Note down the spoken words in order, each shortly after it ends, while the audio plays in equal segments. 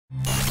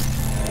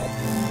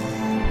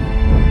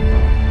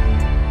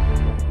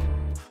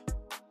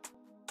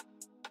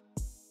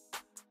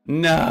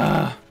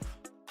No.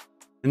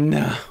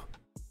 No.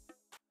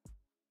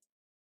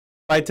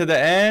 Fight to the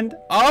end.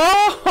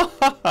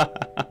 Oh!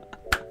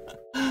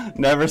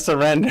 Never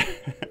surrender.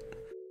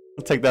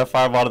 I'll take that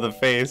fireball to the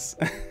face.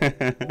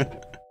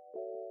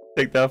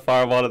 Take that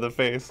fireball to the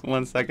face.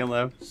 1 second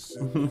left.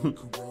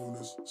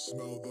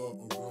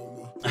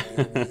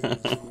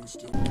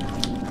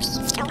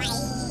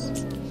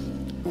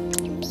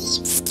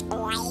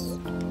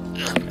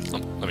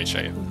 Let me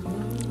show you.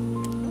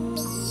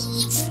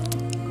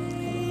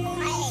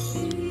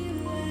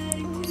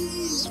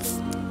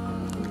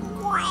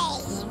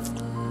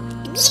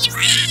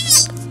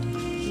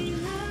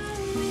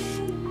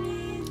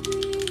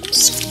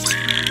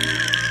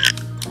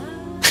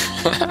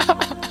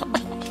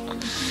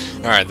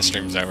 Alright, the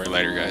stream's over.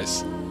 Later,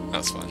 guys. That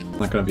was fun.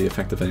 Not gonna be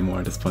effective anymore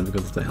at this point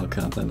because of the hell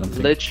count, I don't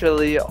think.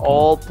 Literally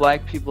all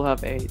black people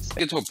have AIDS.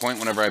 I get to a point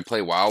whenever I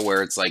play WoW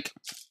where it's like,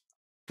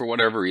 for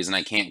whatever reason,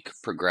 I can't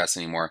progress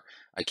anymore.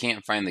 I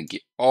can't find the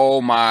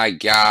oh my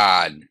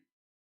god.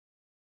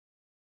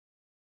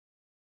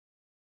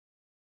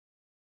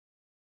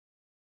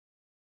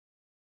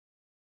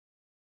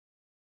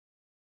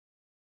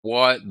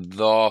 What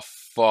the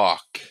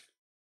fuck?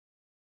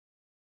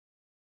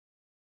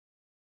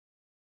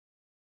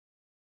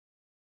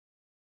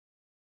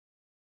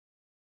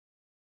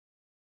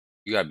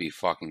 You gotta be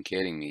fucking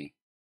kidding me.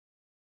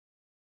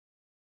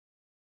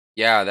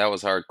 Yeah, that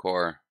was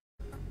hardcore.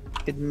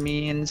 It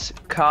means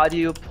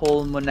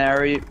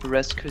cardiopulmonary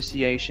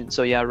resuscitation.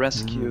 So yeah,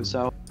 rescue.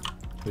 So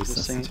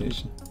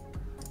Resuscitation.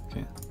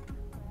 Okay.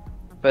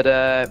 But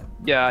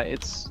yeah,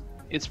 it's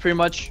pretty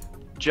much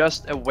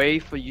just a way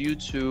for you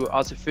to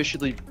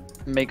artificially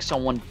make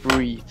someone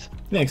breathe.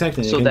 Yeah,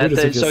 exactly. So you can that do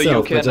this so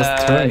yourself, you can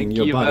just turning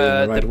your give body in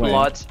the right the way.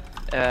 blood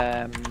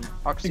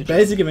oxygen.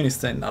 Basically, when you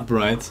stand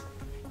upright.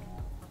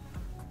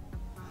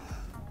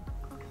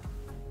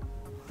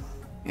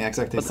 Yeah,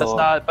 exactly. But that's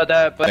not.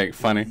 But Like,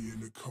 funny.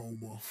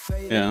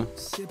 Yeah.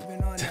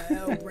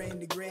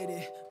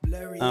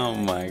 Oh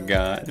my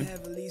god.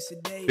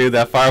 Dude,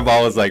 that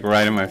fireball was like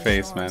right in my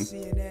face, man.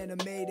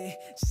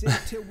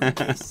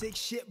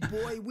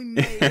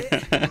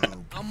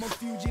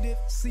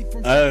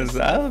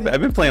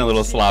 I've been playing a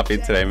little sloppy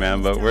today,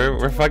 man, but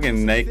we're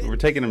fucking we're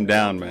taking him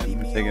down, man.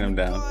 We're taking him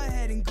down.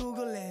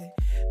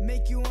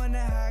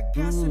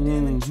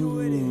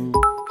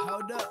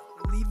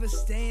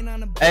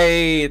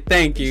 Hey,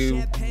 thank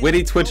you.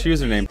 Witty Twitch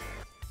username.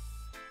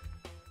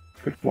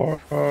 Good floor,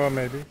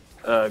 maybe.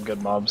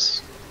 Good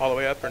mobs. All the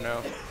way up or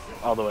no?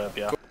 All the way up,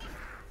 yeah.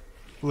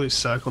 Blue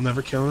suck, we'll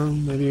never kill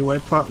him. Maybe a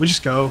white pot. We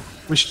just go.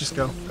 We should just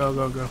go. Go,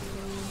 go, go.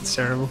 It's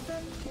terrible.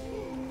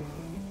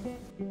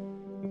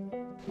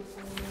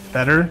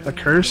 Better?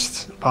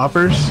 Accursed?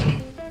 Poppers?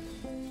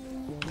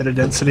 Bit of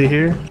density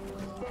here.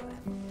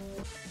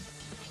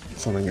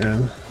 Something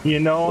good. You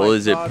know, well,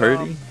 is it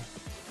Purdy?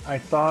 I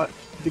thought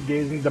the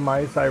Gazing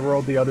Demise I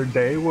rolled the other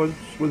day was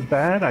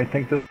bad. I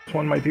think this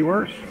one might be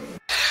worse.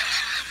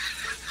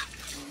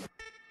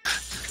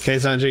 Okay,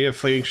 Sanjay, you have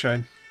Fleeing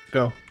Shrine.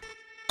 Go.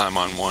 I'm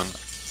on one.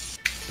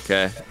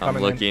 Okay, I'm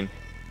Coming looking.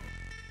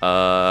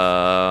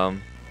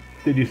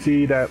 Did you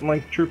see that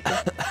link, Troop?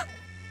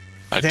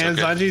 Damn,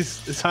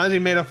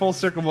 Sanjay made a full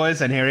circle,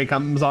 boys, and here he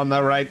comes on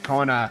the right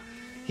corner.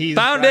 He's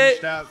found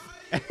it! Up.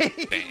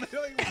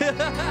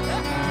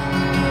 Damn.